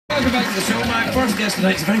Welcome back to the show. My first guest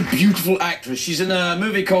tonight is a very beautiful actress. She's in a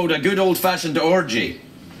movie called A Good Old-Fashioned Orgy.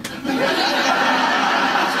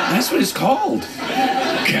 That's what it's called.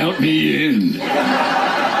 Count me in.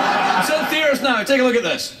 It's in theaters now. Take a look at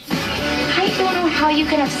this. I don't know how you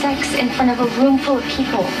can have sex in front of a room full of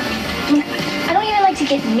people. I mean, I don't even like to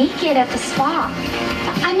get naked at the spa.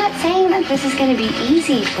 I'm not saying that this is going to be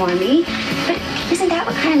easy for me, but isn't that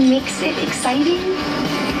what kind of makes it exciting?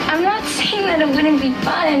 I'm not saying that it wouldn't be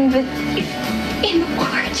fun, but an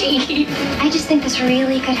orgy. I just think this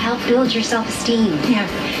really could help build your self-esteem. Yeah,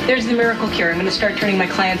 there's the miracle cure. I'm going to start turning my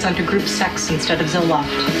clients onto group sex instead of Zoloft.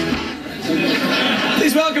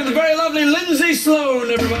 Please welcome the very lovely Lindsay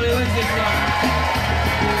Sloane, everybody. Lindsay Sloane.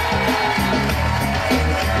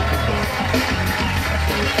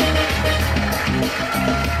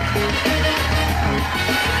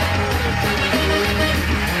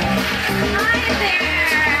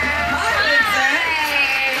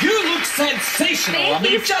 Sensational. Thank I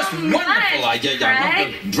mean, you it's just so wonderful. much, I love your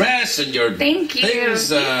dress and your Thank you. things. You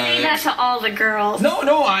say that to all the girls. No,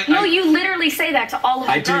 you literally say that to all of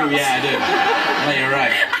the girls. I do, yeah, I do. Well, you're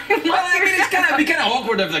right. Well, I mean, it'd be kind of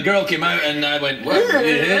awkward if the girl came out and I went, what?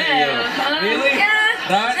 Really?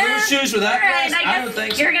 Yeah. Those shoes with that dress? I don't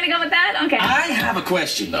think so. You're going to go with that? Okay. I have a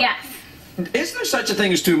question, though. Yes. Is there such a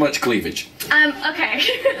thing as too much cleavage? Okay.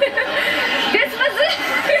 This was it.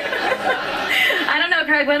 I don't know,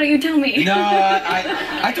 Craig, why don't you tell me? No,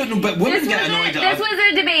 I don't know, but women get annoyed. This was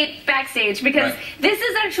a debate backstage because this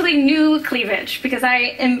is actually new cleavage because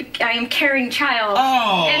I am carrying child.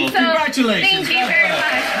 Oh, and so, congratulations. Thank you very much.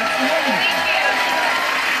 Thank you.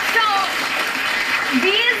 So,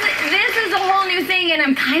 this is a whole new thing and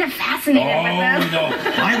I'm kind of fascinated with this. Oh, no.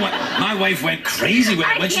 My wife went crazy with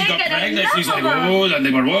it when she got pregnant. She's like, oh, and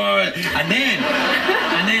they were, what? And then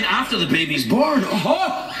after the baby's born,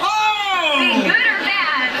 oh! Good or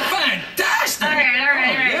bad? Fantastic! All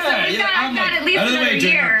right. Yeah, so we've got at least another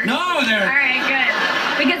year. No, they're... All right, good.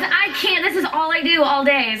 Because I can't, this is all I do all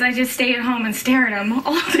day is I just stay at home and stare at them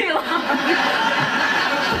all day long.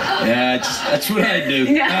 Yeah, that's what I do.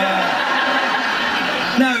 Yeah.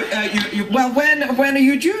 Well, when are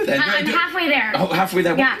you due then? I'm halfway there. Oh, halfway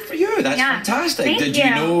there. Yeah. Well, for you, that's fantastic. Thank you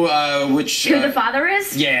know which... Who the father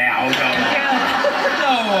is? Yeah, oh no. No,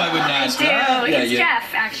 I wouldn't ask that. Yeah, it's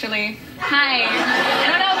Jeff, actually. Hi. I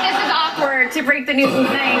don't know if this is awkward to break the news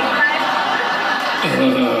tonight, but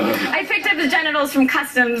I picked up his genitals from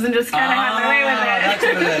customs and just kind of had my way with it. That's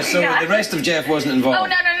what it is. So the rest of Jeff wasn't involved? Oh,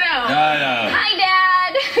 no. No. Hi,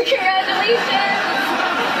 Dad. Congratulations.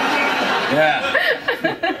 Yeah.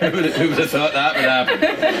 Who would have thought that would happen?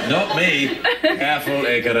 Not me. Careful,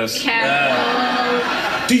 Icarus. Careful.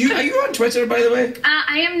 Are you on Twitter, by the way?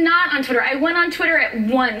 I am not on Twitter. I went on Twitter at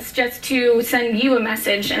once just to send you a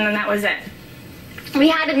message, and then that was it. We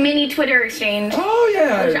had a mini Twitter exchange. Oh,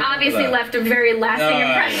 yeah. Which obviously left a very lasting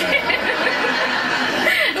impression.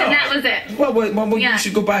 And that was it. Well, you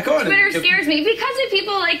should go back on. Twitter scares me because of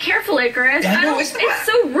people like Careful Icarus. I know, it's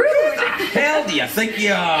so rude. Who the hell do you think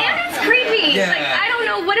you are? And it's creepy. Yeah. Like, I don't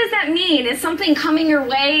know, what does that mean? Is something coming your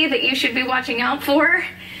way that you should be watching out for?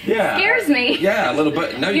 Yeah. Scares me. Yeah, a little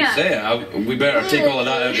bit. Now you say it, we better take all of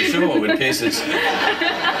that out of the show in case it's...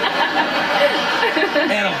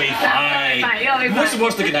 It'll be fine. What's the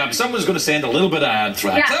worst that can happen? Someone's going to send a little bit of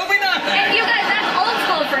anthrax. Yeah. It'll be nothing. And you guys, that's old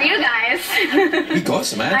school for you guys. We got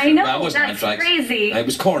some anthrax. I know, well, it wasn't that's anthrax. crazy. It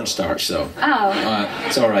was cornstarch, though. Oh.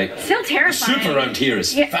 It's all right. Still terrifying. The soup around here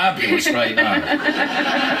is fabulous right now.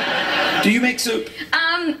 Do you make soup?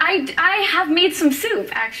 I have made some soup,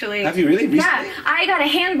 actually. Have you really? Recently? Yeah, I got a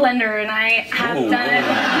hand blender and I have done it.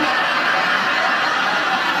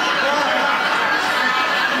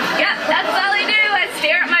 Yeah, that's all I do. I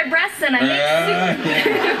stare at my breasts and I make soup. Yeah.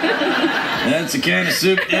 That's the kind of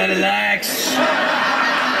soup Daddy likes.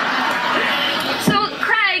 So,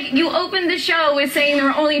 Craig, you opened the show with saying there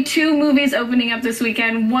were only 2 movies opening up this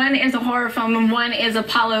weekend. One is a horror film and one is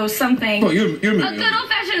Apollo something. Oh, your movie. A good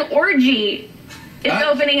old-fashioned orgy. It's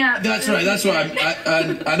opening up. That's right. That's why.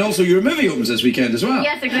 And also, your movie opens this weekend as well.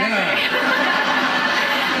 Yes, exactly.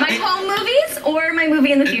 Yeah. My home movies or my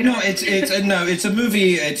movie in the theater? No, it's a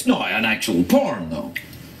movie. It's not an actual porn, though.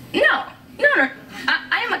 No.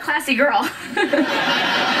 I am a classy girl.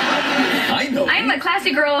 I know. I am a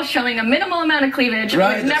classy girl showing a minimal amount of cleavage.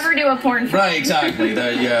 Right, I would never do a porn film. Right, exactly.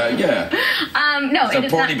 No, there are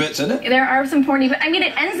porny bits in it? There are some porny bits. I mean,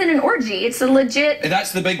 it ends in an orgy. It's a legit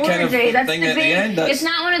That's the big orgy. kind of thing at the end? It's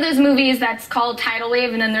not one of those movies that's called tidal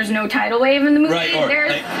wave and then there's no tidal wave in the movie. Right, or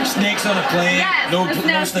like snakes on a plane. Yes, no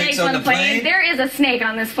snakes on the plane. There is a snake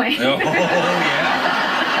on this plane. Oh,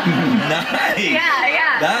 yeah. Nice.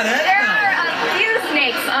 Yeah. That is There are a few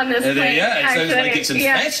snakes on on this plane. Yeah, it sounds like it's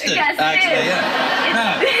infested. Yes, actually,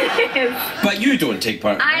 it is. But you don't take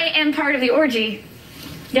part in I am part of the orgy.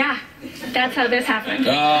 Yeah, that's how this happened.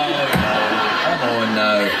 Oh, no. Come on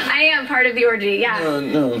now. I am part of the orgy, yeah.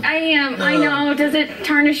 No. I am. No. I know. Does it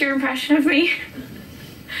tarnish your impression of me?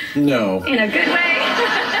 No. In a good way?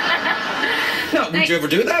 No, would you ever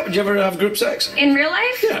do that? Would you ever have group sex? In real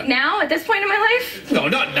life? Yeah. Now? At this point in my life? No,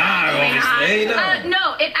 not now, obviously.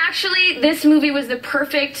 No, it actually, this movie was the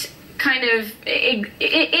perfect kind of,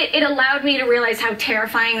 it allowed me to realize how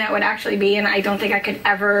terrifying that would actually be, and I don't think I could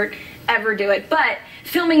ever do it. But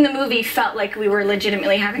filming the movie felt like we were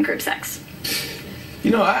legitimately having group sex.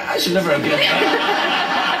 You know, I should never have given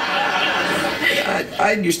that.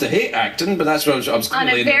 I used to hate acting, but that's what I was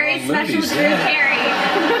clearly in the wrong movies. On a very special Drew Carey.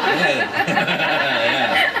 Yeah.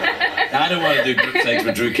 I don't want to do group sex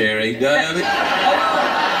with Drew Carey. Now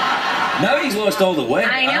he's lost all the weight.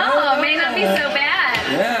 I know, it may not be so bad.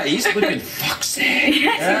 Yeah, he's looking foxy.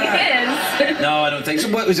 Yes, he is. No, I don't think so.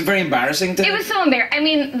 What, was it very embarrassing to It was so embarrassing. I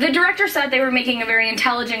mean, the director said they were making a very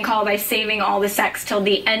intelligent call by saving all the sex till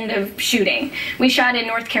the end of shooting. We shot in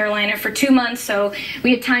North Carolina for 2 months, so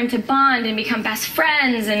we had time to bond and become best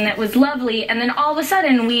friends, and it was lovely. And then all of a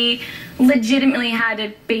sudden, we legitimately had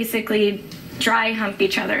to basically dry hump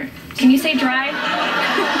each other. Can you say dry?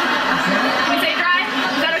 Can you say dry?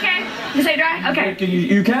 Is that okay? You say dry? Okay.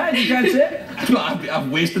 You can say it.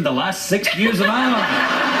 I've wasted the last 6 years of my life.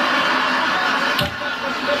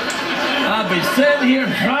 I've been sitting here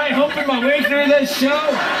dry humping my way through this show.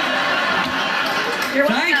 You're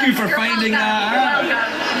welcome. Thank you for You're finding welcome. that You're out.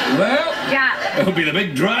 welcome. Well, Yeah. it'll be the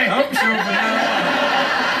big dry hump show for now.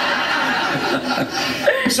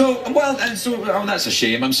 So that's a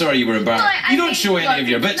shame. I'm sorry you were embarrassed. Well, You don't show any of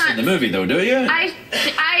your bits in the movie, though, do you?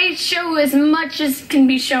 I show as much as can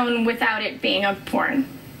be shown without it being a porn.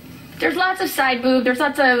 There's lots of side boob. There's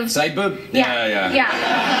lots of Side boob? Yeah.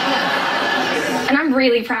 And I'm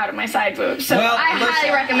really proud of my side boob, so Well, I highly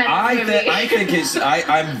recommend this movie. I think it's.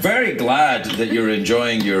 I'm very glad that you're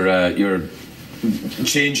enjoying your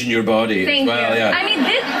change in your body. Thank you. Yeah. I mean,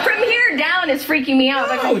 this from here down is freaking me out,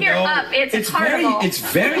 but from here up, it's horrible. It's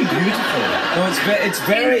very beautiful. No, it's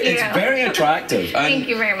very attractive. And, Thank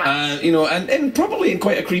you very much. You know, and probably in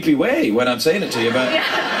quite a creepy way when I'm saying it to you, but.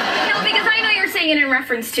 No, because I know you're saying it in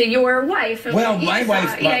reference to your wife. Well, my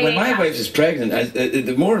wife, when my wife is pregnant,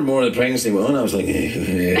 the more and more the pregnancy went on, I was like,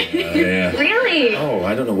 yeah. Really? Oh,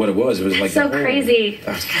 I don't know what it was. It was like so crazy.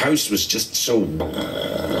 The house was just so.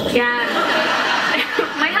 Yeah.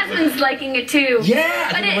 My husband's liking it too.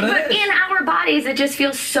 Yeah. But in our bodies, it just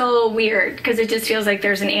feels so weird because it just feels like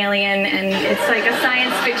there's an alien and it's like a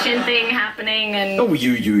science fiction thing happening. And oh,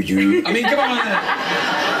 you. I mean, come on.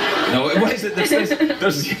 No, what is it?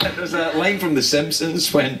 There's a line from The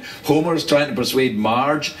Simpsons when Homer's trying to persuade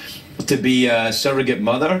Marge to be a surrogate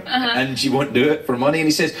mother, and she won't do it for money, and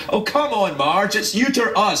he says, "Oh, come on, Marge, it's you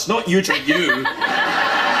to us, not you to you."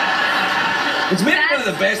 It's maybe one of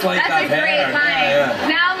the best lines I've heard. That's a great line. Yeah.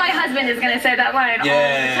 Now my husband is going to say that line all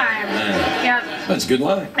the time. Yep. That's a good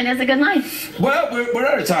line. It is a good line. Well, we're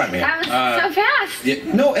out of time here. That was so fast. Yeah,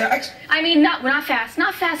 no, I mean, not fast.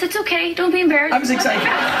 Not fast. It's okay. Don't be embarrassed. I was excited.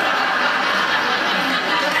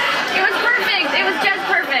 It was perfect. It was just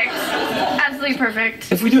perfect. Absolutely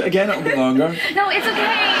perfect. If we do it again, it'll be longer. No, it's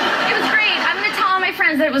okay. It was great. I'm going to tell all my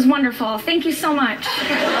friends that it was wonderful. Thank you so much.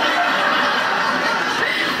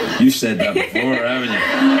 You said that before, haven't you?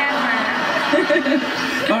 Never.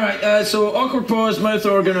 All right, so awkward pause, mouth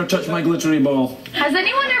organ, or touch my glittery ball. Has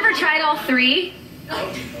anyone ever tried all three?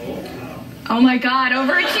 Oh my God,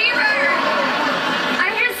 overachiever!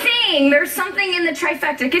 I'm just saying, there's something in the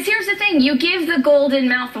trifecta. Because here's the thing, you give the golden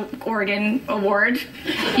mouth organ award.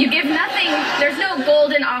 You give nothing, there's no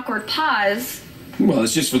golden awkward pause. Well,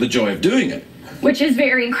 it's just for the joy of doing it. Which is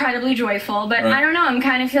very incredibly joyful, but Right. I don't know, I'm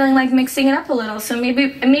kind of feeling like mixing it up a little, so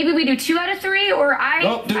maybe we do 2 out of 3, or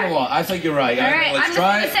No, do a lot. I think you're right. All right, Let's I'm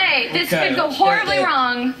try just going to it. say, this Okay, could go let's horribly get it.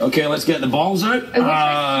 wrong. Okay, let's get the balls out.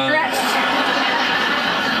 Stretch.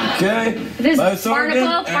 Okay. This mouth organ.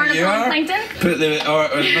 barnacle and you and are. plankton. Put the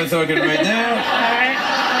mouth organ right there. All right.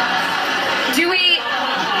 Do we... Oh,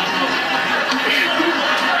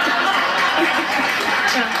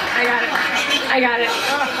 I got it.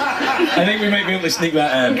 I think we might be able to sneak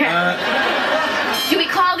that in. Okay. Do we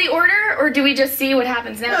call the order, or do we just see what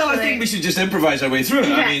happens next? No, I think we should just improvise our way through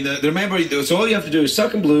it. I mean, remember, so all you have to do is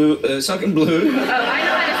suck and blue. Oh, I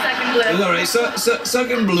know how to suck and blue. All right, suck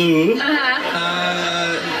and blue.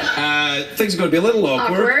 Things are going to be a little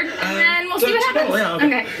awkward. And then we'll see what happens. Yeah,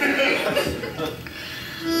 okay.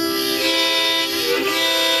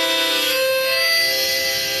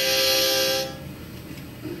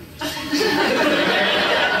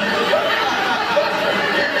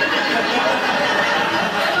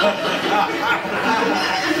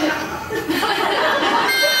 Yeah.